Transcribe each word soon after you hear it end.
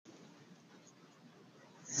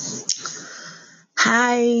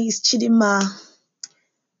Hi, it's Chidima.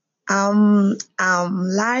 I'm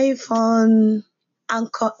live on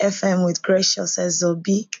Anchor FM with Gracious SOB.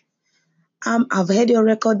 I've heard your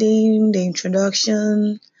recording, the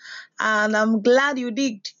introduction, and I'm glad you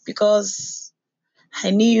did because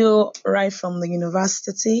I knew you right from the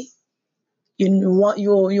university. You know what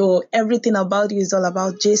you everything about you is all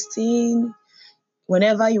about gisting.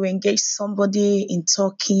 Whenever you engage somebody in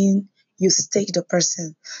talking, you stake the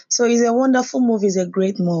person. So it's a wonderful move, it's a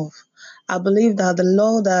great move. I believe that the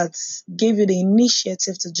Lord that gave you the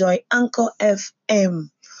initiative to join Anchor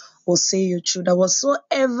FM will see you through. That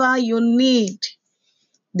whatsoever you need,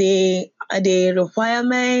 the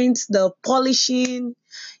requirements, the polishing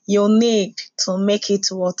you need to make it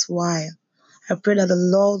worthwhile. I pray that the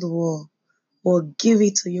Lord will give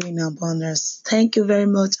it to you in abundance. Thank you very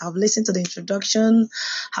much. I've listened to the introduction,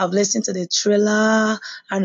 I've listened to the trailer, and